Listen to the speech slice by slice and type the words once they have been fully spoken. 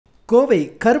கோவை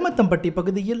கருமத்தம்பட்டி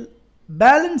பகுதியில்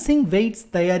balancing weights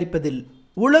தயாரிப்பதில்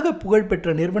உலக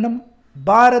புகழ்பெற்ற நிறுவனம்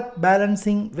பாரத்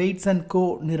பேலன்சிங் வெயிட்ஸ் அண்ட் கோ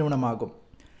நிறுவனமாகும்.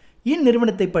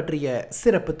 இந்நிறுவனத்தை பற்றிய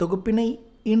சிறப்பு தொகுப்பினை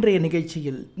இன்றைய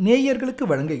நிகழ்ச்சியில் நேயர்களுக்கு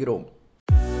வழங்குகிறோம்.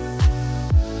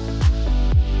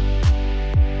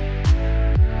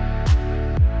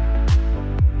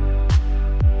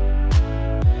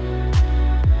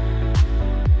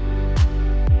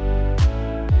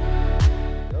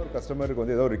 கஸ்டமருக்கு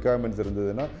வந்து ஏதோ ரிக்வயர்மெண்ட்ஸ்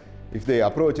இருந்ததுன்னா இஃப் தே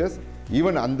அப்ரோச்சஸ்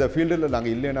ஈவன் அந்த ஃபீல்டில்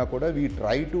நாங்கள் இல்லைன்னா கூட we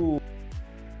try to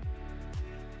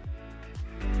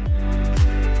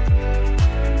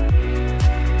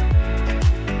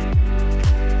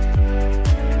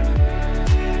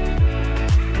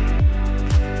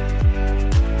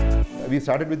we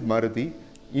started with Maruti.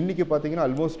 இன்றைக்கி பார்த்தீங்கன்னா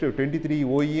ஆல்மோஸ்ட் 23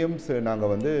 OEMs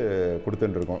நாங்கள் வந்து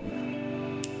கொடுத்துட்டுருக்கோம்.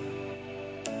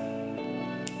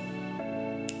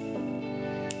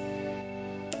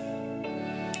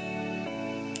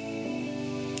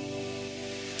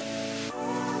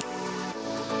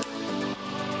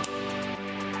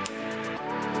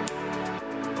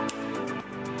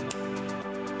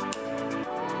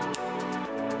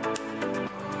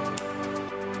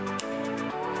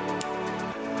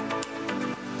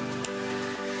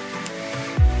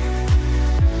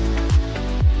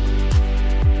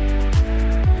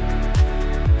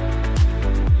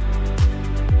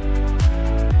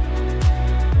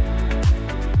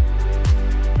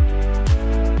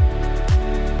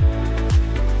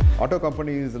 ஆட்டோ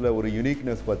கம்பெனிஸில் ஒரு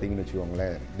யூனிக்னஸ் பார்த்தீங்கன்னு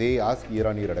வச்சுக்கோங்களேன், they ask year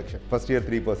on year reduction. First year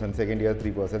 3%, second year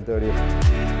 3%, third year.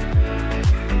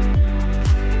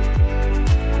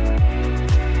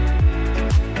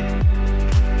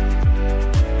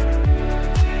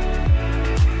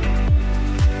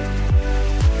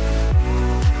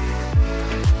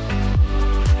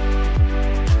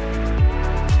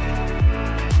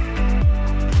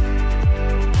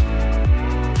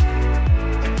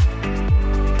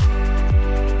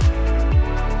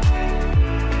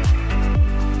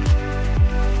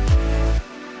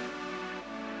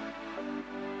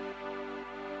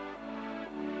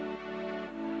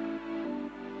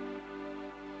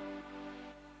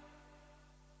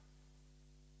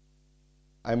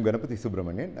 I am Ganapati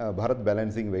Subramanian, Bharat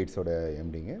Balancing Weights oda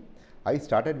MD. I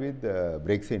started with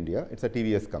Brakes India. It's a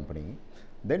TVS company.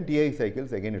 Then TI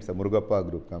Cycles, again it's a Murugappa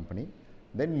group company.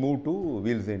 Then moved to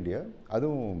Wheels India.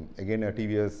 Adum again a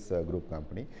TVS group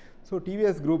company. So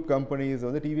TVS group companies,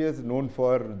 TVS known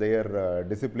for their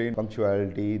discipline,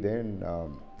 punctuality, then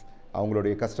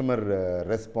அவங்களுடைய customer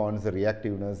response,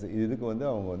 ரியாக்டிவ்னஸ், இதுக்கு வந்து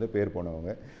அவங்க வந்து பேர் போனவங்க.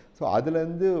 So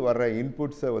அதுலேருந்து வர்ற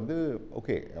இன்புட்ஸை வந்து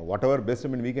okay what ever best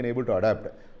mean we can able to adapt,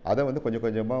 அதை வந்து கொஞ்சம்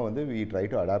கொஞ்சமாக வந்து we try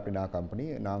to adapt in R company.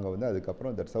 நாங்கள் வந்து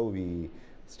அதுக்கப்புறம் that's how we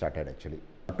started. Actually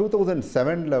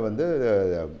 2007 வந்து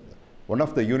one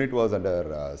of the unit was under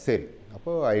sale.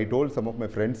 அப்போ I told some of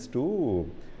my friends to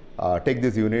take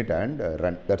this unit and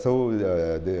run. That's how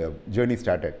the journey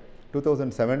started.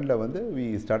 2007 வந்து we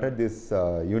started this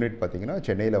unit பார்த்தீங்கன்னா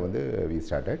சென்னையில் வந்து we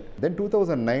started. Then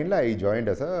 2009 I joined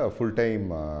as a full-time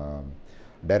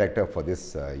director for this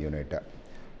unit.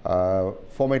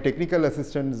 For my technical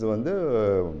assistants வந்து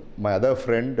my other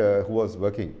friend who was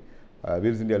working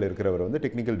Wheels Indiaவில் இருக்கிறவர் வந்து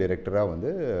technical டைரக்டராக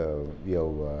வந்து we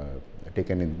have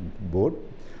taken in board.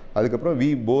 அதுக்கப்புறம்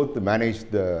we both managed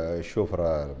the show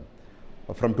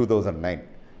from 2009.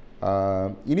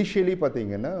 Initially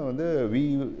பார்த்தீங்கன்னா வந்து we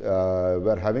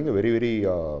were having a very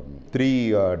 3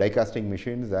 die casting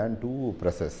machines and 2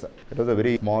 presses. It was a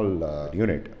very small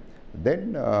unit. Then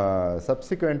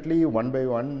subsequently one by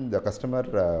one the customer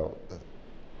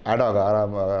add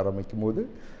ஆரம்பிக்கும் போது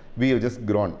we have just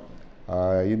grown.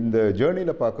 இந்த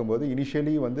ஜேர்னியில் பார்க்கும்போது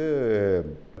initially வந்து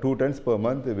 2 tons per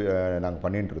month நாங்கள்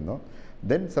பண்ணிட்டு இருந்தோம்.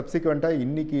 தென் சப்சிக்வெண்ட்டாக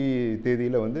இன்றைக்கி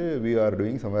தேதியில் வந்து we are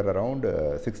doing somewhere around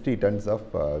 60 tons of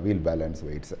wheel balance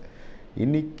weights.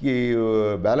 இன்றைக்கி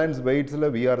balance வெயிட்ஸில்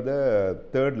we are the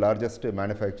third largest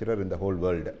manufacturer in the whole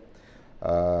world.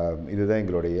 இதுதான்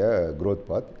எங்களுடைய growth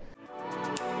path.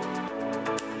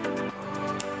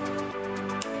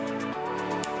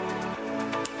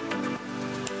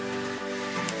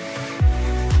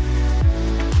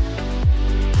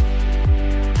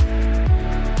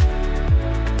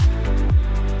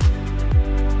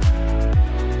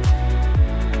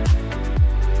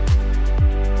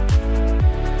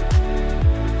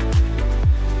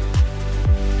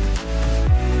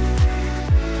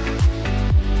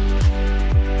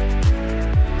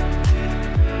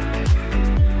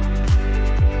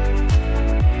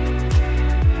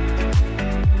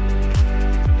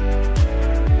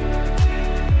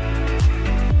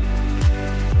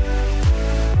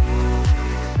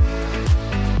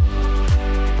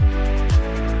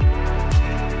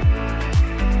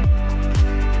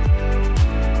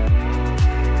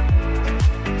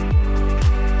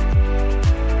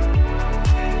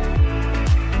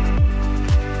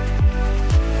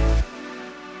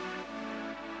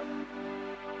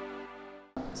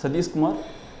 சதீஷ்குமார்.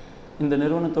 இந்த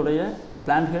நிறுவனத்துடைய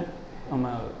பிளான்ட் ஹெட்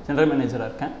ஜெனரல் மேனேஜராக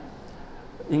இருக்கேன்.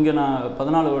 இங்கே நான்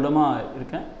 14 வருடமாக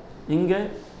இருக்கேன். இங்கே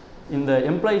இந்த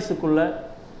எம்ப்ளாயீஸுக்குள்ள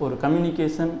ஒரு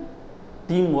கம்யூனிகேஷன்,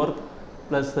 டீம் ஒர்க்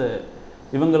ப்ளஸ்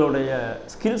இவங்களுடைய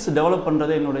ஸ்கில்ஸ் டெவலப்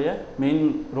பண்ணுறதே என்னுடைய மெயின்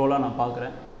ரோலாக நான்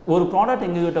பார்க்குறேன். ஒரு ப்ராடக்ட்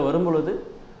எங்ககிட்ட வரும்பொழுது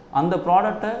அந்த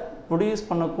ப்ராடக்டை ப்ரொடியூஸ்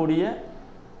பண்ணக்கூடிய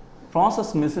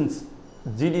process machines,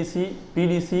 GTC,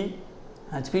 BDC,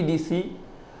 ஹெச்பிடிசி,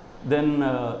 then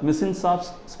machines of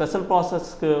special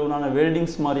ப்ராசஸ்க்கு உண்டான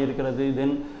வெல்டிங்ஸ் மாதிரி இருக்கிறது,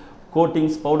 தென்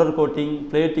கோட்டிங்ஸ், பவுடர் கோட்டிங்,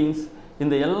 பிளேட்டிங்ஸ்,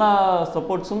 இந்த எல்லா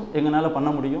சப்போர்ட்ஸும் எங்களால்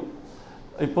பண்ண முடியும்.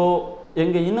 இப்போது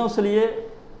எங்கள் இன்னோஸ்லேயே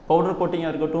பவுடர்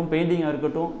கோட்டிங்காக இருக்கட்டும், பெயிண்டிங்காக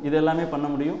இருக்கட்டும், இது எல்லாமே பண்ண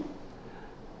முடியும்.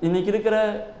 இன்றைக்கி இருக்கிற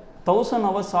 1000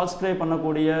 hours சால்ட் ஸ்ப்ரே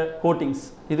பண்ணக்கூடிய கோட்டிங்ஸ்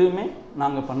இதுவுமே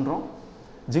நாங்கள் பண்ணுறோம்.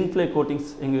 ஜிங்க் ஃப்ளே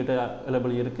கோட்டிங்ஸ் எங்கள்கிட்ட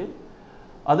அவைலபிள் இருக்குது.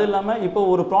 அது இல்லாமல் இப்போ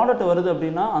ஒரு ப்ராடக்ட் வருது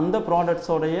அப்படின்னா அந்த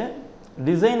ப்ராடக்ட்ஸோடைய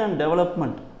டிசைன் அண்ட்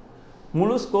டெவலப்மெண்ட்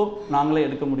முழு ஸ்கோப் நாங்களே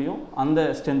எடுக்க முடியும். அந்த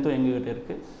ஸ்ட்ரென்த்தும் எங்ககிட்ட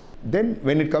இருக்குது. Then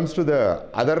when it comes to the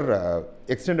other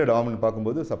extended arm னு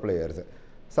பார்க்கும்போது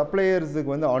சப்ளையர்ஸுக்கு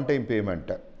வந்து ஆன் டைம்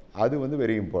பேமெண்ட் அது வந்து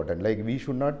very important. Like we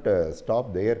should not stop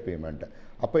their payment.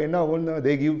 அப்போ என்ன ஆகும்னா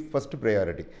தே கிவ் ஃபஸ்ட்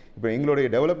ப்ரையாரிட்டி. இப்போ எங்களுடைய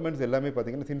டெவலப்மெண்ட்ஸ் எல்லாமே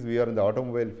பார்த்தீங்கன்னா சின்ஸ் வி ஆர் இந்த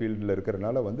ஆட்டோமொபைல் ஃபீல்டில்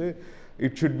இருக்கிறனால வந்து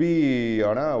இட் ஷுட் பி,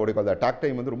 ஆனால் அவருடைய அந்த டாக்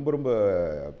டைம் வந்து ரொம்ப ரொம்ப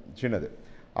சின்னது.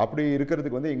 அப்படி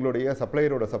இருக்கிறதுக்கு வந்து எங்களுடைய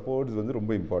சப்ளையரோட சப்போர்ட்ஸ் வந்து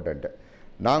ரொம்ப இம்பார்ட்டண்ட்டு.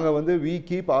 நாங்கள் வந்து we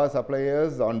keep R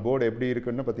suppliers on board. எப்படி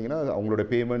இருக்குன்னு பார்த்தீங்கன்னா அவங்களோட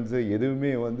பேமெண்ட்ஸு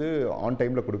எதுவுமே வந்து ஆன்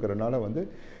டைமில் கொடுக்குறதுனால வந்து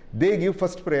they give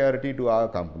first priority to R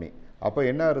company. அப்போ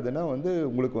என்ன ஆகுதுன்னா வந்து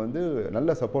உங்களுக்கு வந்து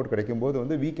நல்ல சப்போர்ட் கிடைக்கும்போது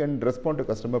வந்து we can respond to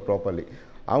customer properly.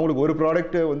 அவங்களுக்கு ஒரு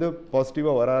ப்ராடக்ட்டு வந்து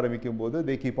பாசிட்டிவாக வர ஆரம்பிக்கும் போது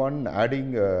they keep on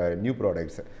adding new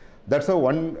products. That's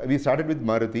one we started with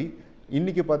Maruti.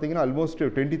 இன்றைக்கி பார்த்தீங்கன்னா ஆல்மோஸ்ட்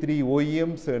 23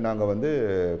 OEMs நாங்கள் வந்து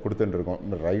கொடுத்துட்டுருக்கோம்.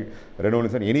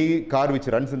 ரெனோல்ட்ஸ் any car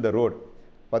which runs in the road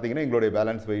பார்த்தீங்கன்னா எங்களுடைய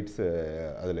பேலன்ஸ் வெயிட்ஸ்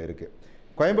அதில் இருக்குது.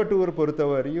 கோயம்புத்தூர்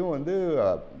பொறுத்தவரையும் வந்து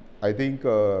I think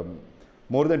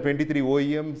more then 23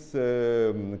 OEMs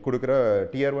கொடுக்குற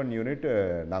Tier 1 யூனிட்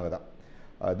நாங்கள் தான்.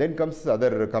 Then comes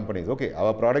other companies. Okay,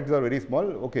 our products are very small.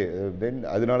 Okay, தென்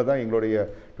அதனால தான் எங்களுடைய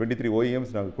 23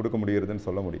 OEMs நாங்கள் கொடுக்க முடியுதுன்னு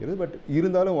சொல்ல முடியுது. பட்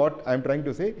இருந்தாலும் what I am trying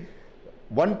to say,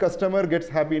 one customer gets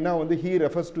happy now வந்து he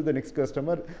refers to the next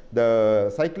customer, the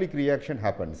cyclic reaction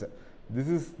happens. This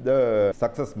is the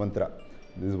success mantra.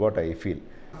 This is what I feel.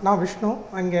 நான் விஷ்ணு,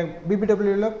 அங்கே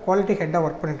பிபிடபிள்யூவில் quality ஹெட்டாக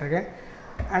work பண்ணிட்டுருக்கேன்.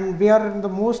 And we are இந்த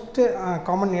most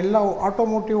common எல்லா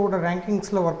ஆட்டோமோட்டிவோட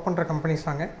ரேங்கிங்ஸில் work பண்ணுற companies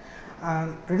நாங்கள்.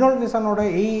 Renault நிசானோட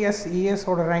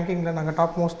ESOட ரேங்கிங்கில் நாங்கள்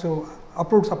top most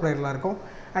approved சப்ளையரில் இருக்கோம்.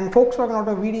 And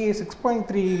ஃபோக்ஸ்வாகனோட VDA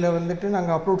 6.3ல் வந்துட்டு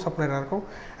நாங்கள் அப்ரூவ்ட் சப்ளையராக இருக்கோம்.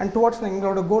 அண்ட் டுவார்ட்ஸ்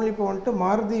எங்களோட கோல் இப்போ வந்துட்டு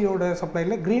மாருதியோட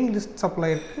சப்ளையில் க்ரீன் லிஸ்ட்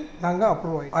சப்ளையருக்கு நாங்கள்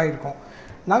அப்ரூவ் ஆகிருக்கோம்.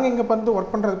 நாங்கள் இங்கே வந்து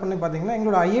ஒர்க் பண்ணுறது பண்ணி பார்த்தீங்கன்னா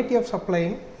எங்களோட IATF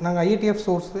சப்ளைங், நாங்கள் IATF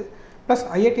சோர்ஸு ப்ளஸ்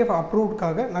IATF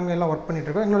அப்ரூவ்டுக்காக நாங்கள் எல்லாம் ஒர்க்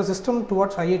பண்ணிகிட்ருக்கோம். எங்களோட சிஸ்டம்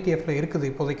டுவார்ட்ஸ் IATFல இருக்குது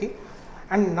இப்போதைக்கு.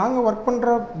 அண்ட் நாங்கள் ஒர்க் பண்ணுற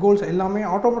கோல்ஸ் எல்லாமே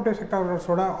ஆட்டோமோட்டிவ்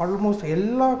செக்டர்ஸோட ஆல்மோஸ்ட்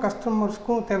எல்லா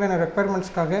கஸ்டமர்ஸ்க்கும் தேவையான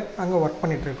ரெக்குயர்மெண்ட்ஸ்க்காக நாங்கள் ஒர்க்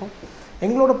பண்ணிகிட்ருக்கோம்.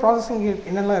 எங்களோட ப்ராசஸிங்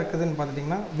என்னெல்லாம் இருக்குதுன்னு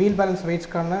பார்த்துட்டிங்கன்னா wheel balance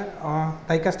வெயிட்ஸ்க்கான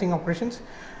die casting operations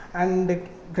and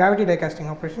gravity die casting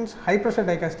operations, high pressure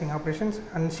die casting operations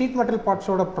and sheet metal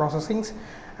பார்ட்ஸோட ப்ராசஸிங்ஸ்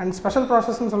and special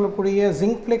ப்ராசஸ்ன்னு சொல்லக்கூடிய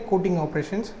zinc flake coating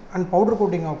operations and powder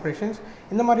coating operations,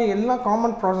 இந்த மாதிரி எல்லா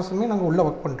காமன் ப்ராசஸுமே நாங்கள் உள்ளே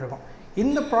ஒர்க் பண்ணிருக்கோம்.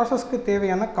 இந்த ப்ராசஸ்க்கு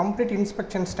தேவையான complete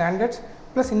inspection standards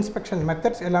plus inspection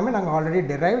methods எல்லாமே நாங்கள் already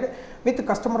derived with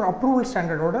customer approval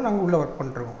ஸ்டாண்டர்டோடு நாங்கள் உள்ளே ஒர்க்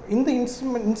பண்ணிருக்கோம். இந்த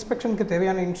இன்ஸ்பெக்ஷனுக்கு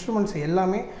தேவையான இன்ஸ்ட்ருமெண்ட்ஸ்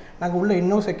எல்லாமே நாங்கள் உள்ளே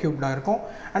இன்னோஸ் எக்யூப்டாக இருக்கோம்.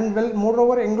 அண்ட்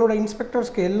மோரோவர் எங்களோட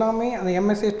இன்ஸ்பெக்டர்ஸ்க்கு எல்லாமே அந்த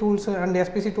MSA tools and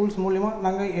SPC tools மூலிமா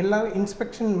நாங்கள் எல்லா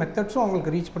இன்ஸ்பெக்ஷன் மெத்தட்ஸும்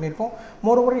அவங்களுக்கு ரீச் பண்ணியிருக்கோம்.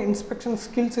 மோரோவர் இன்ஸ்பெக்ஷன்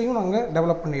ஸ்கில்ஸையும் நாங்கள்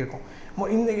டெவலப் பண்ணியிருக்கோம்.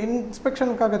 இந்த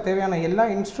இன்ஸ்பெக்ஷனுக்காக தேவையான எல்லா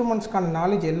இன்ஸ்ட்ருமெண்ட்ஸ்க்கான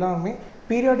நாலேஜ் எல்லாமே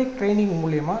பீரியாடிக் ட்ரைனிங்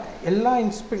மூலிமா எல்லா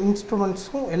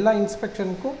இன்ஸ்ட்ருமெண்ட்ஸுக்கும் எல்லா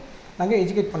இன்ஸ்பெக்ஷனுக்கும் நாங்கள்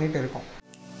எஜுகேட் பண்ணிகிட்டு இருக்கோம்.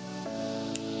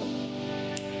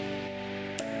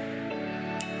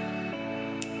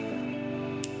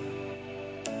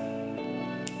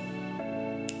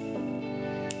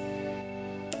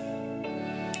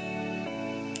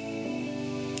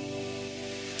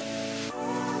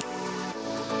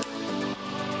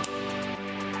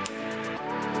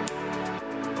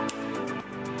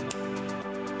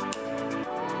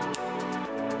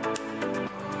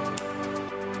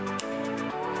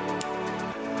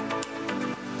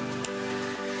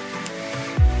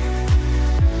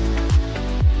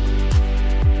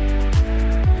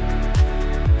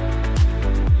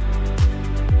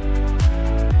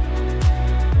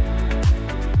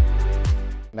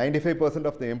 %95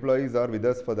 of the employees are with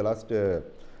us for the last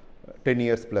 10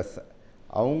 years plus.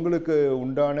 அவங்களுக்கு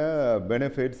உண்டான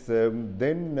பெனிஃபிட்ஸ்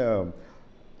தென்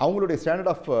அவங்களுடைய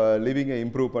ஸ்டாண்டர்ட் ஆஃப் லிவிங்கை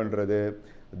இம்ப்ரூவ் பண்ணுறது,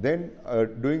 then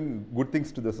doing good things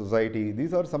to the society.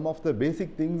 These are some of the basic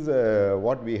things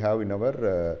what we have in our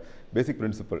basic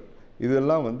principle.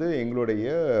 இதெல்லாம் வந்து எங்களுடைய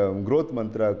growth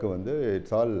மந்த்ராவுக்கு வந்து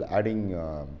it's all adding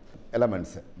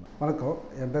elements. வணக்கம்,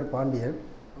 என் பேர் பாண்டியன்.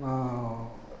 நான்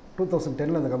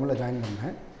 2010 இந்த கம்பெனியில் ஜாயின்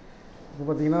பண்ணேன். இப்போ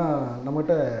பார்த்திங்கன்னா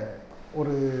நம்மகிட்ட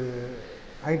ஒரு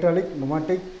ஹைட்ராலிக்,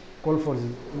 நொமாட்டிக்,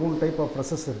 கோல்ஃபோர்ஜிங் 3 டைப் ஆஃப்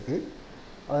ப்ரெஸ்ஸஸ் இருக்குது.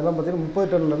 அதெல்லாம் பார்த்திங்கன்னா 30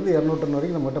 டன்லேருந்து 200 டன்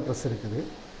வரைக்கும் நம்மகிட்ட ப்ரெஸ் இருக்குது.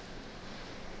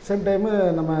 சேம் டைமு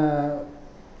நம்ம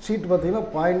ஷீட் பார்த்திங்கன்னா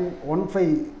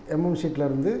 0.15 mm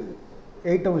ஷீட்லேருந்து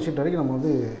 8 mm ஷீட் வரைக்கும் நம்ம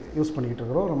வந்து யூஸ் பண்ணிக்கிட்டு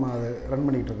இருக்கிறோம். நம்ம அதை ரன்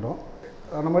பண்ணிக்கிட்டு இருக்கிறோம்.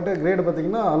 நம்மகிட்ட கிரேடு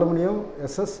பார்த்திங்கன்னா அலுமினியம்,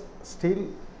 எஸ்எஸ், ஸ்டீல்,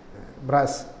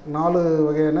 பிராஸ் 4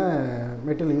 வகையான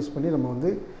மெட்டீரியல் யூஸ் பண்ணி நம்ம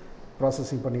வந்து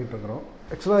ப்ராசஸிங் பண்ணிக்கிட்டு இருக்கிறோம்.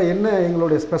 ஆக்சுவலாக என்ன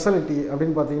எங்களுடைய ஸ்பெஷாலிட்டி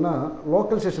அப்படின்னு பார்த்திங்கன்னா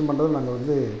லோக்கலைசேஷன் பண்ணுறது நாங்கள்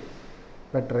வந்து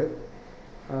பெட்ரு.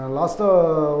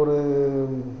 லாஸ்ட்டாக ஒரு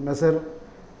மெசர்,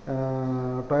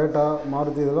 டொயோட்டா,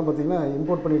 மாருதி இதெல்லாம் பார்த்திங்கன்னா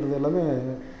இம்போர்ட் பண்ணிட்டு இருந்தது எல்லாமே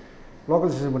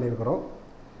லோக்கலைசேஷன் பண்ணியிருக்கிறோம்.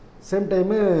 சேம்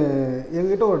டைமு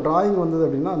எங்ககிட்ட ஒரு டிராயிங் வந்தது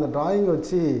அப்படின்னா அந்த டிராயிங்கை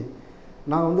வச்சு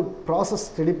நாங்கள் வந்து ப்ராசஸ்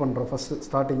ஸ்டடி பண்ணுறோம். ஃபஸ்ட்டு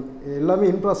ஸ்டார்டிங் எல்லாமே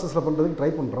இன் ப்ராசஸில் பண்ணுறதுக்கு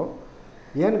ட்ரை பண்ணுறோம்.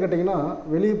 ஏன்னு கேட்டிங்கன்னா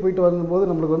வெளியே போயிட்டு வரும்போது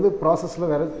நம்மளுக்கு வந்து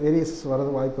ப்ராசஸில் வேறு வேரியேஷன்ஸ்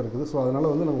வரது வாய்ப்பு இருக்குது. ஸோ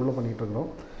அதனால் வந்து நாங்கள் உள்ளே பண்ணிகிட்டு இருக்கிறோம்.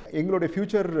 எங்களுடைய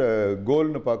ஃப்யூச்சர்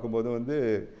கோல்னு பார்க்கும்போது வந்து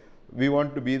we want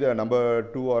to be the number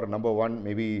 2 or number 1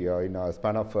 maybe in a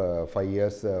span of 5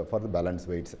 years for the balance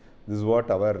weights. This is what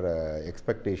our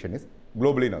expectation is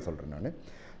globally. நான் சொல்கிறேன் நான்.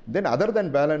 Then other than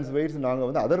balance weights நாங்கள்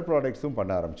வந்து other productsum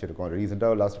பண்ண ஆரம்பிச்சிருக்கோம்.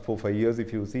 ரீசெண்டாக last 4-5 years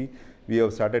if you see we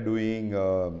have started doing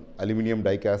aluminum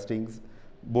die castings,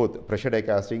 both pressure die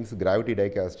castings, gravity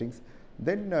die castings.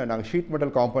 Then நாங்கள் sheet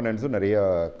metal componentsum நிறைய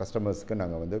கஸ்டமர்ஸ்க்கு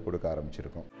நாங்கள் வந்து கொடுக்க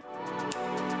ஆரம்பிச்சிருக்கோம்.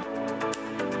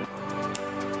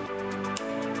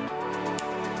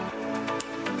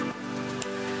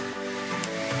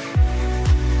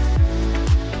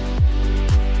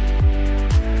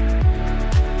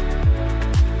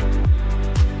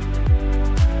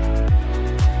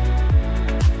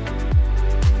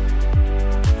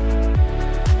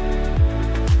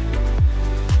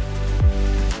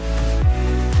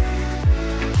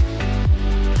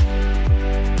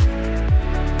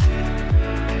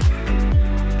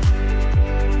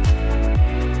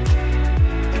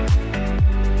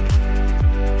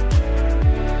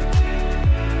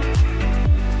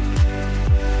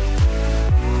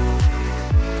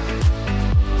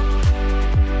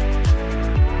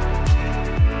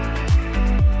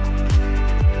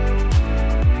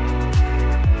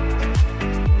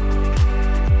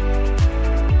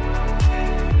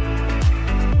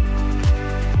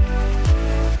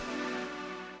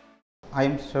 I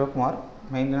am Shivakumar,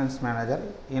 Maintenance Manager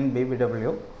in BBW.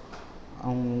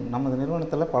 நமது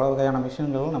நிறுவனத்தில் பல வகையான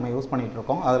மிஷின்கள் நம்ம யூஸ்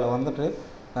பண்ணிகிட்ருக்கோம். அதில் வந்துட்டு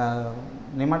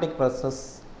pneumatic presses,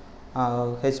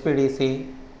 ஹெச்பிடிசி,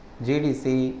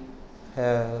 GTC,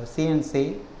 CNC,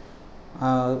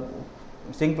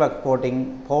 sink plug coating,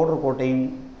 powder coating,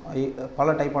 பல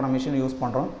டைப்பான மிஷின் யூஸ்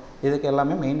பண்ணுறோம். இதுக்கு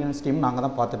எல்லாமே மெயின்டெனன்ஸ் டீம் நாங்கள்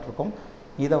தான் பார்த்துட்ருக்கோம்.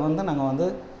 இதை வந்து நாங்கள் வந்து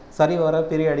சரி வர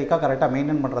பீரியாடிக்காக கரெக்டாக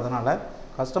மெயின்டைன் பண்ணுறதுனால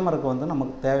கஸ்டமருக்கு வந்து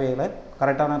நமக்கு தேவைகளை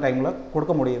கரெக்டான டைமில்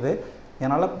கொடுக்க முடியுது.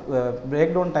 இதனால்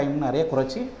பிரேக் டவுன் டைம் நிறைய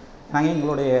குறைச்சி நாங்கள்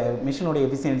எங்களுடைய மிஷினுடைய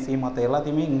எஃபிஷியன்சி மற்ற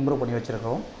எல்லாத்தையுமே இம்ப்ரூவ் பண்ணி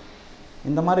வச்சுருக்கோம்.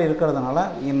 இந்த மாதிரி இருக்கிறதுனால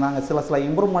நாங்கள் சில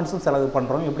இம்ப்ரூவ்மெண்ட்ஸும் சிலது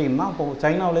பண்ணுறோம். எப்படின்னா இப்போது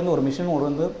சைனாவிலேருந்து ஒரு மிஷின்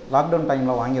வந்து லாக்டவுன்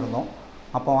டைமில் வாங்கியிருந்தோம்.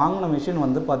 அப்போ வாங்கின மிஷின்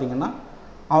வந்து பார்த்திங்கன்னா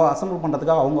அசம்பிள்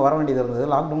பண்ணுறதுக்காக அவங்க வர வேண்டியது இருந்தது.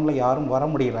 லாக்டவுனில் யாரும் வர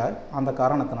முடியல. அந்த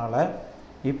காரணத்தினால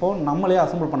இப்போது நம்மளே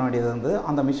அசம்பிள் பண்ண வேண்டியது இருந்தது.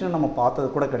 அந்த மிஷினை நம்ம பார்த்தது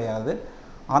கூட கிடையாது.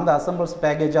 அந்த அசம்பிள்ஸ்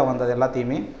பேக்கேஜாக வந்தது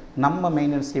எல்லாத்தையுமே நம்ம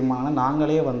மெயின்டெனன்ஸ் டீமான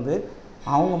நாங்களே வந்து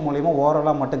அவங்க மூலிமா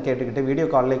ஓரலாக மட்டும் கேட்டுக்கிட்டு வீடியோ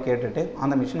கால்லே கேட்டுட்டு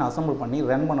அந்த மிஷினை அசம்பிள் பண்ணி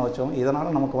ரன் பண்ண வச்சோம்.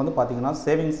 இதனால் நமக்கு வந்து பார்த்திங்கன்னா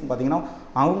சேவிங்ஸ் பார்த்திங்கன்னா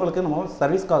அவங்களுக்கு நம்ம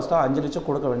சர்வீஸ் காஸ்ட்டாக 5 லட்சம்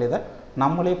கொடுக்க வேண்டியதை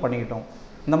நம்மளே பண்ணிக்கிட்டோம்.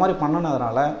 இந்த மாதிரி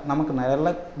பண்ணினதுனால நமக்கு நல்ல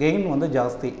கெயின் வந்து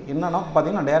ஜாஸ்தி. என்னென்னா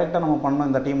பார்த்திங்கன்னா டைரெக்டாக நம்ம பண்ணோம்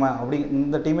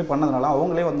இந்த டீமே பண்ணதுனால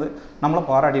அவங்களே வந்து நம்மளை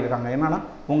பாராட்டியிருக்காங்க. என்னென்னா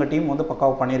உங்கள் டீம் வந்து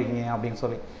பக்காவாக பண்ணியிருக்கீங்க அப்படின்னு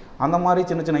சொல்லி. அந்த மாதிரி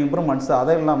சின்ன இம்ப்ரூவ்மெண்ட்ஸ்,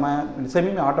 அது இல்லாமல்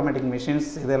செமி ஆட்டோமேட்டிக் மிஷின்ஸ்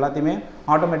இது எல்லாத்தையுமே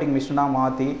ஆட்டோமேட்டிக் மிஷினாக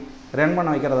மாற்றி ரன் பண்ண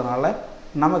வைக்கிறதுனால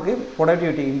நமக்கு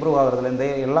ப்ரொடக்டிவிட்டி இம்ப்ரூவ் ஆகிறதுலேருந்து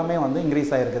எல்லாமே வந்து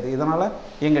இன்க்ரீஸ் ஆகிருக்குது. இதனால்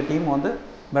எங்கள் டீம் வந்து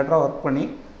பெட்டராக ஒர்க் பண்ணி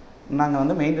நாங்கள்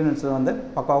வந்து மெயின்டெனன்ஸ் வந்து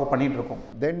பக்காவாக பண்ணிகிட்ருக்கோம்.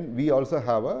 Then we also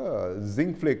have a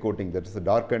zinc flake coating, that is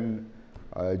darken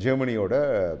ஜெர்மனியோட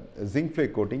zinc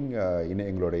flake coating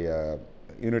எங்களுடைய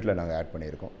யூனிட்டில் நாங்கள் ஆட்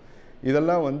பண்ணியிருக்கோம்.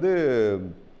 இதெல்லாம் வந்து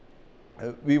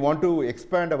we want to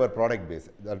expand our product base.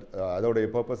 அதோடைய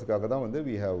பர்பஸுக்காக தான் வந்து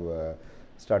we have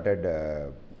started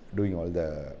doing all the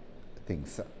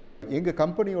things. எங்கள்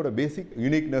கம்பெனியோட பேசிக்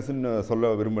யூனிக்னஸ்ன்னு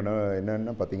சொல்ல விரும்பின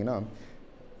என்னென்னு பார்த்தீங்கன்னா,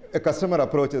 customer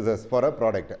approaches as for a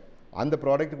product. அந்த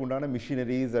ப்ராடக்ட்டுக்கு உண்டான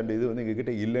மிஷினரிஸ் அண்ட் இது வந்து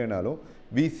எங்ககிட்ட இல்லைனாலும்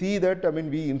we see that I mean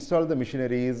we install the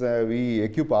machineries, we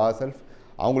equip ourselves.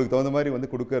 அவங்களுக்கு தகுந்த மாதிரி வந்து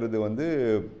கொடுக்கறது வந்து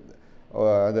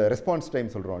அந்த ரெஸ்பான்ஸ் டைம்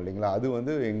சொல்கிறோம் இல்லைங்களா, அது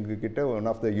வந்து எங்ககிட்ட one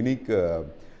of the unique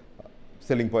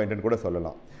selling பாயிண்ட்னு கூட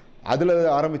சொல்லலாம். அதில்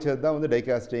ஆரம்பித்தது தான் வந்து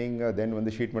டைகாஸ்டிங், தென்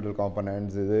வந்து ஷீட் மெட்டல்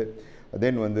காம்பனன்ட்ஸ், இது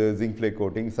தென் வந்து zinc flake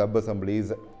coating, sub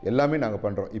assemblies எல்லாமே நாங்கள்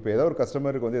பண்ணுறோம். இப்போ ஏதோ ஒரு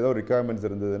கஸ்டமருக்கு வந்து ஏதோ ஒரு ரிக்வயர்மெண்ட்ஸ்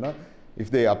இருந்ததுன்னா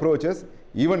இஃப் தே அப்ரோச்சஸ்,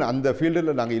 ஈவன் அந்த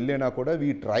ஃபீல்டில் நாங்கள் இல்லைன்னா கூட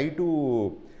we try to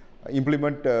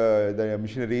implement the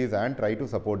machineries and try to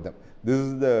support them. This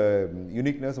is the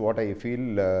uniqueness what I feel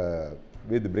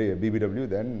with BBW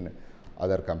than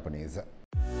other companies.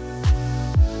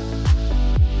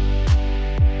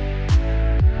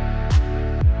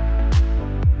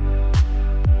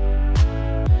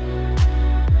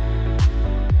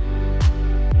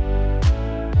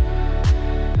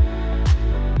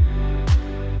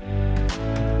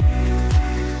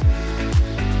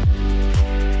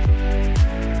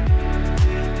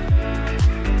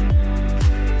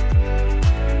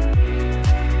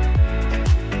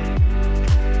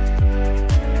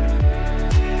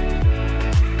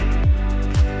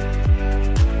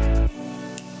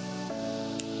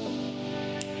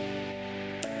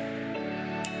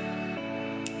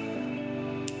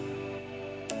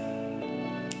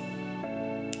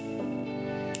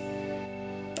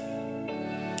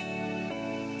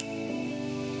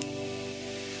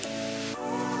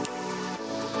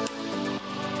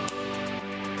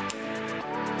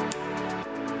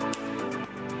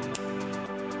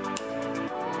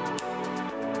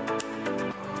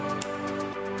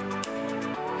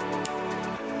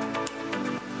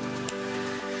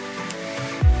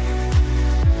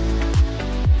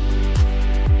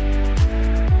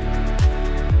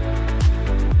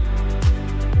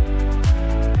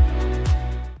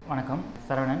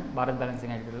 Bharat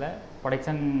balancing ஆக்டிவில்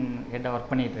production ஹெட்டாக work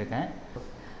பண்ணிகிட்ருக்கேன்.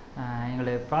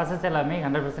 எங்களுக்கு process எல்லாமே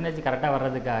 100% கரெக்டாக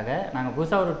வர்றதுக்காக நாங்கள்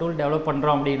புதுசாக ஒரு டூல் டெவலப்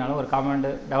பண்ணுறோம் அப்படின்னாலும், ஒரு காம்பவுண்டு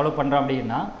டெவலப் பண்ணுறோம்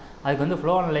அப்படின்னா அதுக்கு வந்து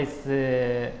ஃப்ளோ அனலைஸ்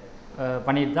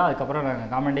பண்ணிட்டு தான் அதுக்கப்புறம்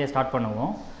நாங்கள் காம்பவுண்டே ஸ்டார்ட்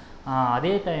பண்ணுவோம்.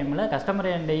 அதே டைமில்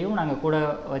கஸ்டமர் எண்டையும் நாங்கள் கூட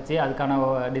வச்சு அதுக்கான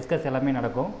டிஸ்கஸ் எல்லாமே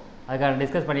நடக்கும். அதுக்கான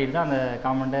டிஸ்கஸ் பண்ணிட்டு தான் அந்த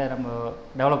காம்பவுண்டை நம்ம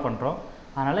டெவலப் பண்ணுறோம்.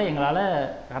 அதனால் எங்களால்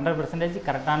 100%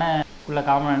 கரெக்டான உள்ள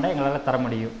காம்பவுண்டை எங்களால் தர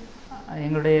முடியும்.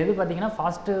 எங்களுடைய இது பார்த்திங்கன்னா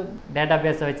ஃபாஸ்ட்டு டேட்டா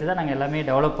பேஸை வச்சு தான் நாங்கள் எல்லாமே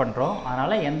டெவலப் பண்ணுறோம்.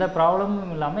 அதனால் எந்த ப்ராப்ளமும்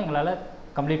இல்லாமல் எங்களால்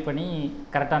கம்ப்ளீட் பண்ணி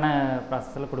கரெக்டான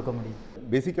ப்ராசஸில் கொடுக்க முடியும்.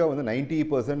 பேசிக்காக வந்து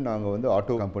 90% நாங்கள் வந்து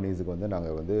ஆட்டோ கம்பெனிஸுக்கு வந்து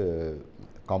நாங்கள் வந்து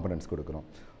காம்பனன்ட்ஸ் கொடுக்குறோம்.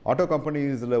 ஆட்டோ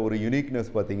கம்பெனிஸில் ஒரு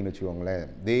யூனிக்னஸ் பார்த்தீங்கன்னு வச்சுக்கோங்களேன்,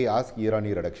 they ask year on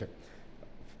year reduction.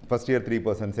 First year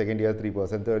 3%, second year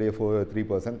 3%, third year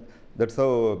 3%.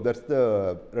 That's the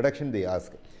reduction they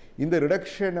ask. இந்த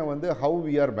ரிடக்ஷனை வந்து ஹவு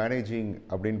வி ஆர் மேனேஜிங்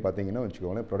அப்படின்னு பார்த்தீங்கன்னா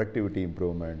வச்சுக்கோங்களேன், productivity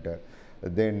improvement,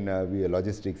 then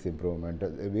logistics improvement,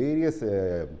 various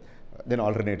then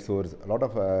alternate source, lot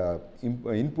of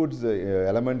inputs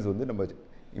elements வந்து நம்ம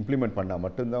implement பண்ணால்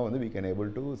மட்டும்தான் வந்து we can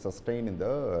able to sustain in the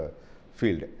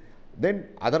field. Then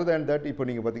other than that, இப்போ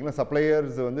நீங்கள் பார்த்தீங்கன்னா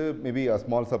சப்ளையர்ஸ் வந்து மேபி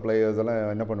ஸ்மால் சப்ளையர்ஸ் எல்லாம்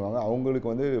என்ன பண்ணுவாங்க, அவங்களுக்கு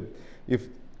வந்து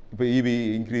இப்போ இவி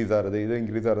இன்க்ரீஸ் ஆகிறது, இது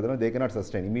increase ஆகிறதுனா they cannot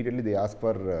sustain, immediately they ask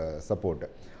for support.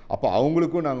 அப்போ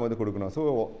அவங்களுக்கும் நாங்கள் வந்து கொடுக்கணும். ஸோ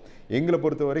எங்களை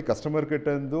பொறுத்தவரை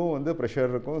கஸ்டமர்கிட்டேருந்தும் வந்து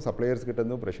ப்ரெஷர் இருக்கும்,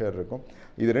 சப்ளையர்ஸ்கிட்டேருந்தும் ப்ரெஷர் இருக்கும்.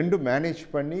 இது ரெண்டும் மேனேஜ்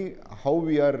பண்ணி ஹவு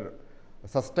வி ஆர்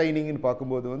சஸ்டைனிங்னு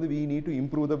பார்க்கும்போது வந்து we need to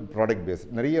improve the product base.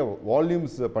 நிறைய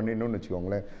வால்யூம்ஸ் பண்ணிடணும்னு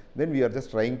வச்சுக்கோங்களேன். Then we are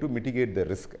just trying to mitigate the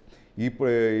risk. இப்போ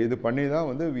இது பண்ணி தான்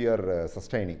வந்து வி ஆர்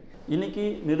சஸ்டைனிங். இன்றைக்கி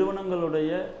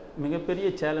நிறுவனங்களுடைய மிகப்பெரிய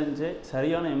சேலஞ்சே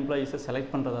சரியான எம்ப்ளாயீஸை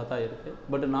செலக்ட் பண்ணுறதா தான் இருக்குது.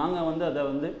 பட் நாங்கள் வந்து அதை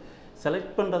வந்து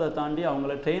செலக்ட் பண்ணுறதை தாண்டி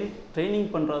அவங்கள ட்ரைனிங்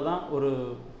பண்ணுறது தான் ஒரு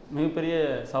மிகப்பெரிய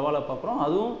சவாலை பார்க்குறோம்.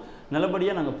 அதுவும்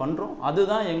நல்லபடியாக நாங்கள் பண்ணுறோம்.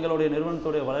 அதுதான் எங்களுடைய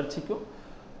நிறுவனத்துடைய வளர்ச்சிக்கும்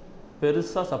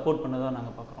பெருசாக சப்போர்ட் பண்ணதாக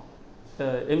நாங்கள் பார்க்குறோம்.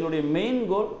 எங்களுடைய மெயின்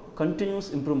கோல் கண்டினியூஸ்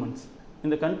இம்ப்ரூவ்மெண்ட்ஸ்.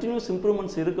 இந்த கண்டினியூஸ்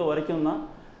இம்ப்ரூவ்மெண்ட்ஸ் இருக்க வரைக்கும் தான்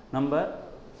நம்ம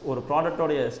ஒரு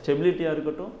ப்ராடக்டோடைய ஸ்டெபிலிட்டியாக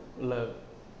இருக்கட்டும், இல்லை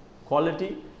குவாலிட்டி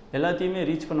எல்லாத்தையுமே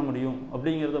ரீச் பண்ண முடியும்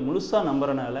அப்படிங்கிறத முழுசாக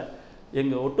நம்புறனால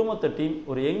எங்கள் ஒட்டுமொத்த டீம்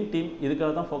ஒரு யங் டீம்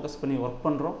இதுக்காக தான் ஃபோக்கஸ் பண்ணி ஒர்க்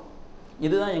பண்ணுறோம்.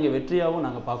 இதுதான் எங்கள் வெற்றியாகவும்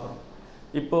நாங்கள் பார்க்குறோம்.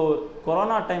 இப்போது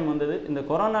கொரோனா டைம் வந்தது. இந்த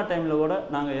கொரோனா டைமில் கூட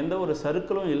நாங்கள் எந்த ஒரு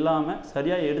சர்க்கிளும் இல்லாமல்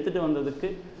சரியாக எடுத்துகிட்டு வந்ததுக்கு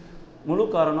முழு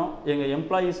காரணம் எங்கள்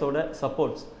எம்ப்ளாயீஸோட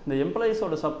சப்போர்ட்ஸ். இந்த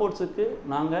எம்ப்ளாயீஸோட சப்போர்ட்ஸுக்கு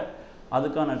நாங்கள்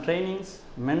அதுக்கான ட்ரைனிங்ஸ்,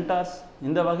 மென்டார்ஸ்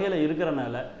இந்த வகையில்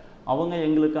இருக்கிறனால அவங்க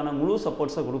எங்களுக்கான முழு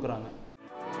சப்போர்ட்ஸை கொடுக்குறாங்க.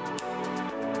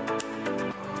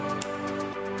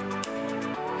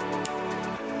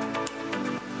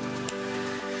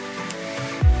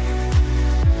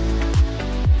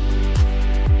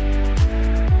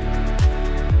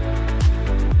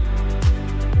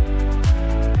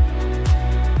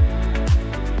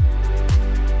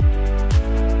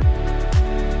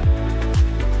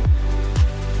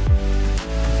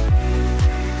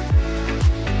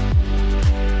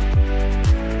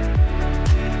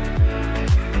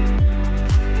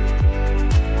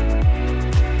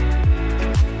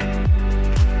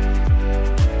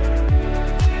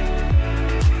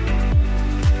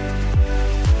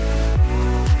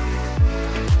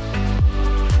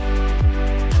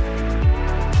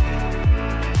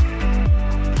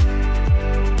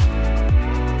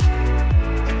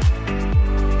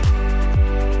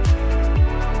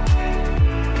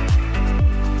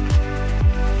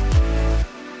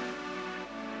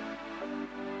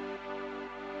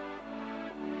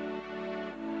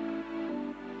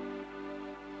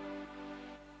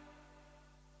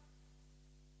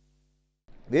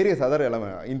 various other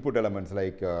input elements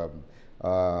like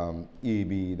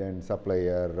EB, then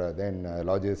supplier, then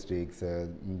logistics,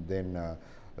 then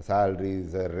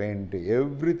salaries, rent,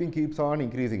 everything keeps on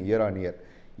increasing year on year.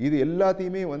 இது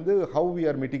எல்லாத்தையுமே வந்து how we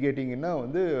are mitigating னா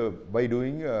வந்து by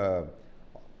doing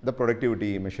the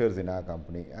productivity measures in our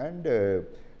company and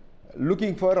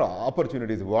looking for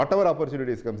opportunities, whatever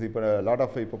opportunities comes. இப்போ lot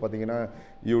of இப்போ பார்த்தீங்கன்னா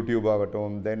YouTube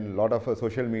ஆகட்டும், தென் lot of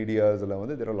social mediasல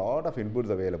வந்து there are a lot of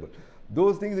inputs available.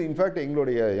 Those things in fact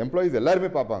எங்களுடைய employees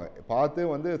எல்லாருமே பார்ப்பாங்க. பார்த்து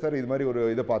வந்து சார் இது மாதிரி ஒரு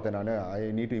இதை பார்த்தேன் நான், I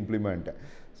need to implement.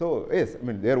 So S I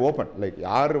mean there open. Like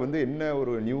யார் வந்து என்ன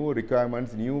ஒரு new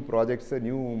requirements, new projects,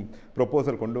 new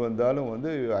proposal கொண்டு வந்தாலும்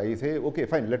வந்து ஐ சே okay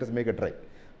fine, let us make a try.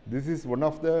 This is one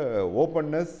of the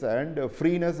openness and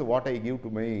freeness what I give to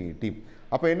my team.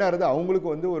 அப்போ என்ன ஆகுது, அவங்களுக்கு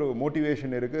வந்து ஒரு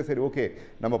மோட்டிவேஷன் இருக்குது. சரி ஓகே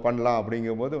நம்ம பண்ணலாம்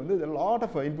அப்படிங்கும்போது வந்து லாட்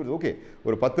ஆஃப் இன்புட்ஸ். ஓகே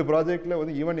ஒரு 10 ப்ராஜெக்டில்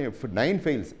வந்து even if 9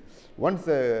 fails, once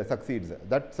succeeds,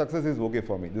 that success is okay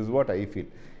for me. This is what I feel.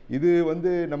 இது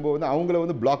வந்து நம்ம வந்து அவங்கள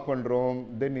வந்து பிளாக் பண்ணுறோம்,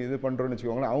 தென் இது பண்ணுறோன்னு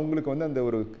வச்சுக்கோங்களேன், அவங்களுக்கு வந்து அந்த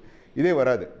ஒரு இதே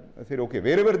வராது. சரி okay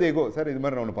wherever they go, sir இது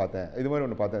மாதிரி நான் ஒன்று பார்த்தேன், இது மாதிரி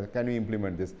ஒன்று பார்த்தேன், can we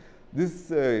implement this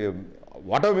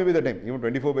whatever may be the time, even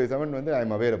 24/7 வந்து I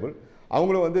am available.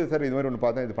 அவங்களும் வந்து சார் இது மாதிரி ஒன்று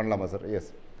பார்த்தேன், இது பண்ணலாமா sir, yes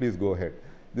please go head,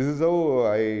 this is how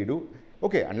I two.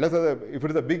 Okay unless if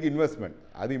it is a big investment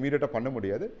அது இமீடியட்டாக பண்ண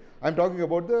முடியாது. I am talking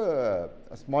about the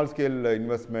small scale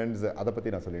investments, அதை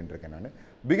பற்றி நான் சொல்லிட்டு இருக்கேன். நான்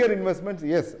figure investments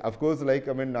yes of course like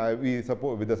I mean we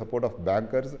support with the support of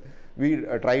bankers we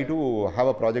try to have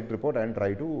a project report and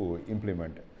try to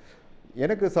implement.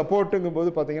 எனக்கு சப்போர்ட்டுங்கும்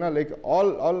போது பார்த்தீங்கன்னா like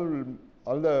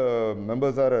all the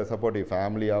members are supportive.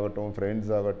 Family ஆகட்டும்,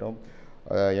 friends ஆகட்டும்,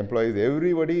 employees,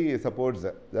 everybody supports.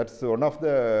 That's one of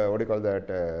the what do you call that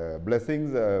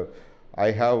blessings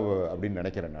I have அப்படின்னு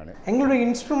நினைக்கிறேன் நான். எங்களுடைய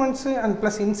instruments and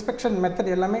plus inspection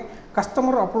method எல்லாமே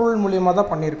கஸ்டமர் அப்ரூவல் மூலியமாக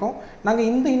தான் பண்ணியிருக்கோம். நாங்கள்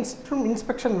இந்த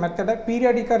இன்ஸ்பெக்ஷன் மெத்தடை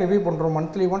பீரியாடிக்காக ரிவ்யூ பண்ணுறோம்,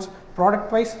 monthly once,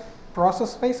 product wise,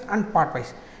 process wise and part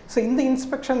wise. So இந்த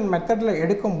இன்ஸ்பெக்ஷன் மெத்தடில்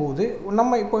எடுக்கும்போது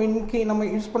நம்ம இப்போ இன்றைக்கி நம்ம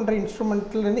யூஸ் பண்ணுற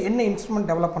இன்ஸ்ட்ருமெண்ட்லேருந்து என்ன இன்ஸ்ட்ருமெண்ட்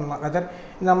டெவலப் பண்ணலாம், வெதர்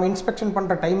நம்ம இன்ஸ்பெக்ஷன்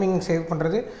பண்ணுற டைமிங் சேவ்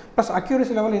பண்ணுறது, ப்ளஸ்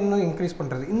அக்யூரசி லெவல் இன்னும் இன்க்ரீஸ்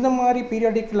பண்ணுறது, இந்த மாதிரி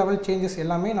பீரியாடிக் லெவல் சேஞ்சஸ்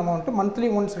எல்லாமே நம்ம வந்துட்டு மந்த்லி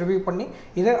ஒன்ஸ் ரிவ்யூ பண்ணி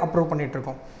இதை அப்ரூவ்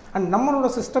பண்ணிகிட்ருக்கோம். அண்ட் நம்மளோட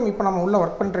சிஸ்டம் இப்போ நம்ம உள்ள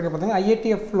ஒர்க் பண்ணிட்டு பார்த்திங்கன்னா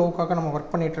IATF ஃப்ளோக்காக நம்ம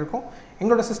ஒர்க் பண்ணிகிட்ருக்கோம்.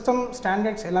 எங்களோட சிஸ்டம்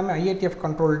ஸ்டாண்டர்ட்ஸ் எல்லாமே IATF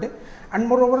கண்ட்ரோல்டு. அண்ட்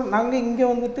மோரோவர் நாங்கள் இங்கே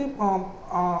வந்துட்டு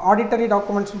ஆடிட்டரி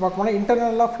டாக்குமெண்ட்ஸ்னு பார்க்கும்போது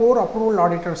இன்டர்னலாக 4 அப்ரூவல்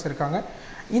ஆடிட்டர்ஸ் இருக்காங்க.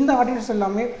 இந்த ஆடிட்டர்ஸ்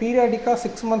எல்லாமே பீரியாடிக்காக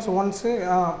 6 months once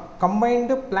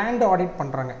combined planned audit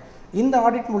பண்ணுறாங்க. இந்த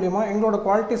ஆடிட் மூலிமா எங்களோட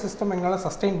குவாலிட்டி சிஸ்டம் எங்களால்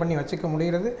சஸ்டெயின் பண்ணி வச்சுக்க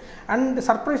முடிகிறது. அண்ட்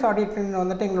சர்ப்ரைஸ் ஆடிட்னு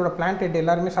வந்துட்டு எங்களோட பிளான்ட் ஹெட்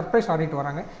எல்லாருமே சர்ப்ரைஸ் ஆடிட்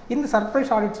வராங்க. இந்த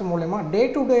சர்ப்ரைஸ் ஆடிட்ஸ் மூலிமா டே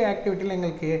டு டே ஆக்டிவிட்டியில்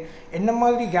எங்களுக்கு என்ன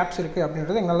மாதிரி கேப்ஸ் இருக்குது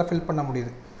அப்படின்றத எங்களால் ஃபில் பண்ண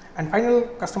முடியுது. And final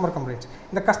customer complaints.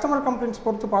 இந்த கஸ்டமர் கம்ப்ளைண்ட்ஸ்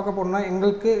பொறுத்து பார்க்க போனால்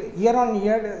எங்களுக்கு இயர் ஆன்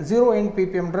இயர் 0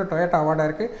 NPPMன்ற டொயோட்டா அவார்டாக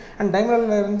இருக்குது. And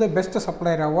டைம்லர்லேருந்து best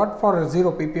supplier award for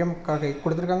 0 PPMக்காக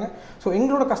கொடுத்துருக்காங்க. ஸோ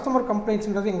எங்களோட கஸ்டமர்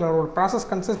கம்ப்ளைண்ட்ஸ்ன்றது எங்களோட ப்ராசஸ்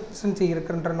கன்சிஸ்டன்சி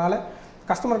இருக்குன்றனால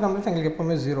கஸ்டமர் கம்ப்ளைண்ட்ஸ் எங்களுக்கு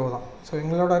எப்போவுமே 0 தான். ஸோ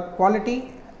எங்களோட quality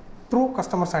through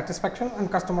customer satisfaction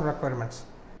and customer requirements.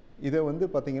 இதை வந்து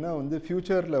பார்த்திங்கன்னா வந்து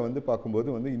ஃப்யூச்சரில் வந்து பார்க்கும்போது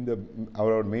வந்து இந்த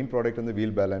அவரோட மெயின் ப்ராடக்ட் வந்து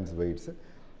wheel balance weights.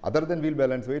 Other than wheel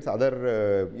balance weights, other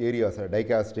areas, die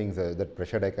castings, that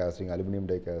pressure die casting, aluminum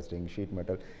die casting, sheet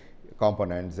metal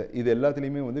components, இது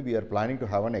எல்லாத்துலேயுமே வந்து we are planning to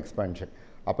have an expansion.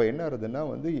 அப்போ என்ன ஆகுதுன்னா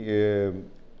வந்து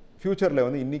ஃப்யூச்சரில்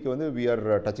வந்து இன்றைக்கி வந்து we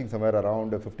are touching somewhere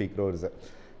around 50 crores.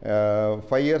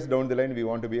 5 years down the line we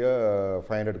want to be a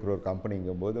 500 crore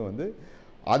companyங்கும்போது வந்து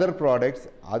அதர் ப்ராடக்ட்ஸ்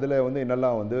அதில் வந்து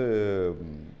என்னெல்லாம் வந்து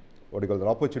what do you call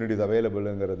the opportunities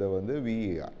availableங்கிறத வந்து we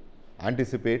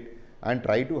anticipate and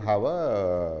try to have a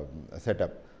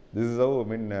setup. This is how I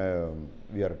mean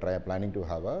we are planning to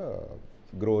have a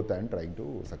growth and trying to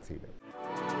succeed.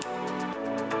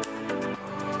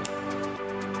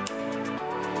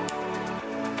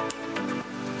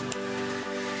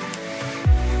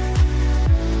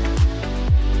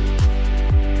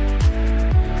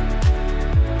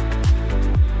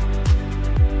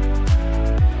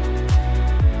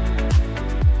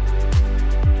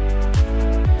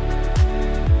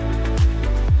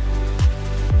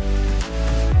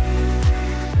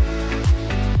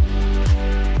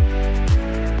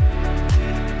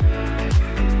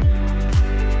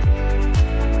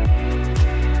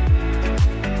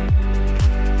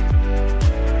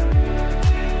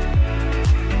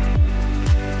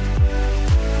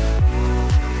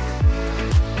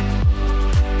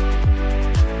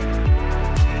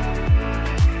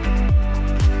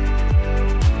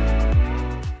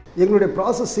 எங்களுடைய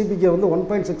process CPK வந்து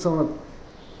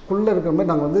 1.67 இருக்கிற மாதிரி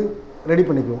நாங்கள் வந்து ready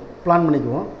பண்ணிக்குவோம், plan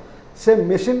பண்ணிக்குவோம். Same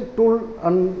machine tool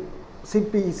and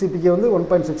CPK வந்து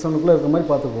 1.67 இருக்கிற மாதிரி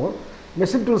பார்த்துக்குவோம்.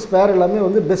 மெஷின் டூல் ஸ்பேர் எல்லாமே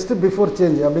வந்து பெஸ்ட்டு பிஃபோர்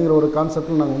சேஞ்ச் அப்படிங்கிற ஒரு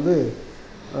கான்செப்டில் நாங்கள் வந்து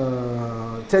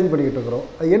சேஞ்ச் பண்ணிக்கிட்டு இருக்கிறோம்.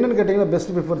 அது என்னென்னு கேட்டிங்கன்னா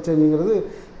பெஸ்ட் பிஃபோர் சேஞ்சுங்கிறது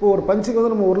இப்போது ஒரு பஞ்சுக்கு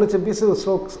வந்து நம்ம 1 லட்சம் பீஸு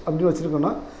ஸ்ட்ரோக்ஸ் அப்படின்னு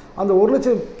வச்சுருக்கோன்னா அந்த 1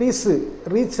 லட்சம் பீஸு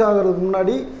ரீச் ஆகிறதுக்கு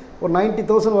முன்னாடி ஒரு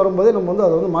 90,000 வரும்போதே நம்ம வந்து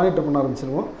அதை வந்து மானிட்டர் பண்ண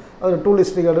ஆரம்பிச்சிருவோம். அதில் டூல்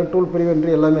ஹிஸ்ட்ரி கார்டு, டூல்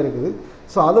ப்ரிவென்ட்ரி எல்லாமே இருக்குது.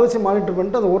 ஸோ அதை வச்சு மானிட்டர்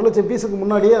பண்ணிட்டு அந்த 1 லட்சம் பீஸுக்கு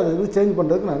முன்னாடியே அதை வந்து சேஞ்ச்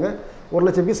பண்ணுறதுக்கு நாங்கள் 1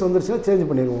 லட்சம் பீஸ் வந்துருச்சுன்னா சேஞ்ச்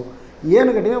பண்ணிடுவோம்.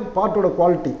 ஏன்னு கேட்டிங்கன்னா பார்ட்டோட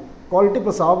குவாலிட்டி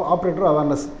ப்ளஸ் ஆப்ரேட்டர்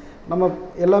அவேர்னஸ் நம்ம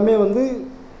எல்லாமே வந்து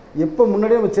எப்போ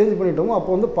முன்னாடியே நம்ம சேஞ்ச் பண்ணிட்டோமோ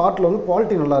அப்போ வந்து பார்ட்டில் வந்து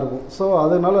குவாலிட்டி நல்லாயிருக்கும். ஸோ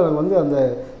அதனால் நாங்கள் வந்து அந்த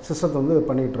சிஸ்டத்தை வந்து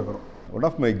பண்ணிக்கிட்டு இருக்கிறோம். ஒன்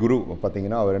ஆஃப் மை குரு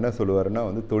பார்த்தீங்கன்னா அவர் என்ன சொல்லுவாருன்னா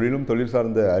வந்து தொழில்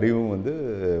சார்ந்த அறிவும் வந்து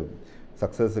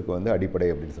சக்ஸஸுக்கு வந்து அடிப்படை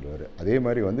அப்படின்னு சொல்லுவார். அதே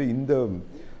மாதிரி வந்து இந்த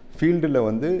ஃபீல்டில்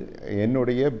வந்து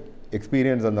என்னுடைய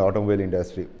எக்ஸ்பீரியன்ஸ் அந்த ஆட்டோமொபைல்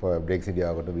இண்டஸ்ட்ரி, இப்போ பிரேக்ஸ் இந்தியா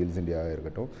ஆகட்டும், வீல்ஸ் இந்தியா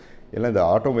இருக்கட்டும்,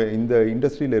 எல்லாம் இந்த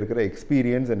இண்டஸ்ட்ரியில் இருக்கிற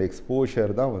எக்ஸ்பீரியன்ஸ் அண்ட்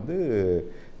எக்ஸ்போஷர் தான் வந்து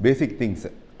பேசிக் திங்ஸ்.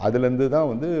 அதுலேருந்து தான்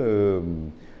வந்து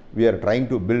we are trying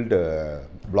to build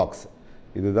blocks.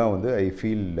 இதுதான் வந்து ஐ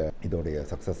ஃபீல் இதோடைய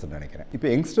சக்ஸஸ்ன்னு நினைக்கிறேன். இப்போ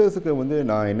யங்ஸ்டர்ஸுக்கு வந்து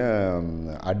நான் என்ன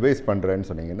அட்வைஸ் பண்ணுறேன்னு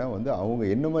சொன்னீங்கன்னா வந்து அவங்க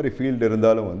என்ன மாதிரி ஃபீல்டு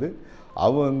இருந்தாலும் வந்து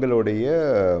அவங்களுடைய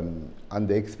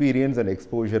அந்த எக்ஸ்பீரியன்ஸ் அண்ட்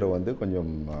எக்ஸ்போஷரை வந்து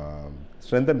கொஞ்சம்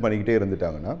ஸ்ட்ரென்தன் பண்ணிக்கிட்டே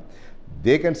இருந்துட்டாங்கன்னா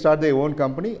they can start their own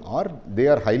company or they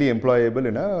are highly employable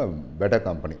in a better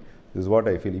company. This is what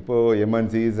I feel. இப்போ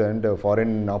MNCs and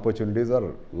foreign opportunities are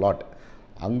lot.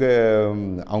 அங்கே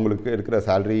அவங்களுக்கு இருக்கிற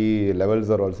salary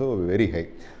levels are also very high.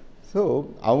 So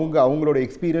அவங்களோட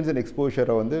experience and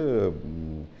எக்ஸ்போஷரை வந்து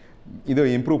இதை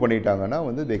improve பண்ணிட்டாங்கன்னா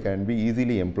வந்து they can be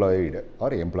easily employed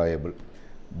R employable,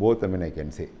 both I mean I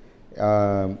can say.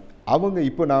 அவங்க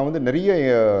இப்போ நான் வந்து நிறைய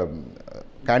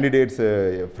கேண்டிடேட்ஸு,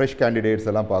 ஃப்ரெஷ் கேண்டிடேட்ஸ்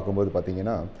எல்லாம் பார்க்கும்போது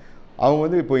பார்த்தீங்கன்னா அவங்க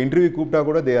வந்து இப்போ இன்டர்வியூ கூப்பிட்டா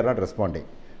கூட தே ஆர் நாட் ரெஸ்பாண்டிங்.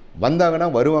 வந்தாங்கன்னா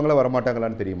வருவாங்களா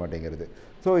வரமாட்டாங்களான்னு தெரிய மாட்டேங்கிறது.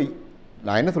 ஸோ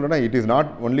நான் என்ன சொல்கிறேன்னா, it is not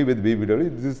only with பிபிடபிள்யூ,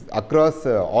 it is across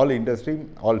all industry,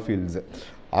 all fields.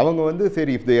 அவங்க வந்து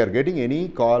சரி, if they are getting any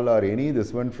call or any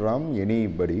this one from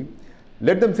anybody,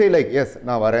 let them say like S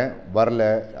நான் வரல,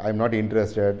 I am not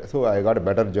interested, so I got a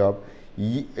better job,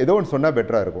 ஏதோ ஒன்று சொன்னால்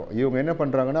பெட்டராக இருக்கும். இவங்க என்ன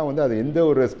பண்ணுறாங்கன்னா வந்து அது எந்த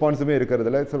ஒரு ரெஸ்பான்ஸுமே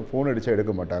இருக்கிறதில்ல, ஸோ ஃபோன் அடித்தா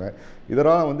எடுக்க மாட்டாங்க.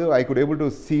 இதெல்லாம் வந்து I could able to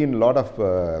see in lot of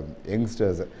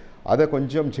youngsters. அதை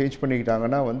கொஞ்சம் சேஞ்ச்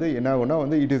பண்ணிக்கிட்டாங்கன்னா வந்து என்ன ஆகும்னா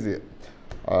வந்து it is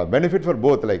benefit for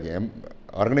both, like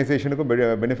ஆர்கனைசேஷனுக்கும்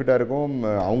பெனிஃபிட்டாக இருக்கும்,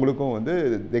 அவங்களுக்கும் வந்து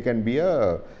they can be a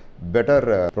better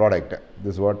product.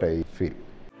 This what I feel.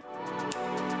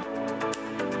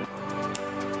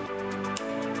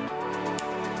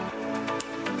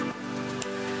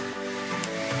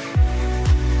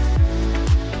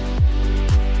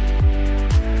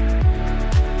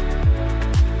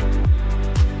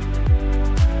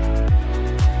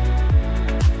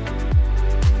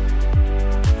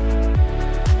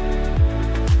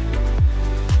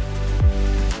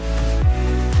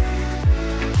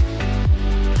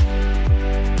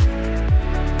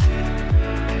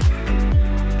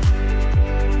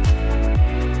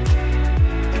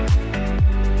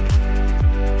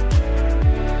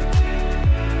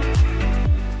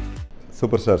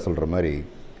 Super star சொல்கிற மாதிரி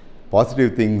positive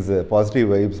things, positive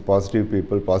vibes, positive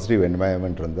people, positive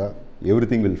environment இருந்தால் every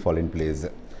thing will fall in place.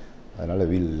 அதனால்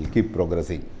will keep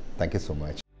progressing. Thank you so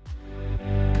much.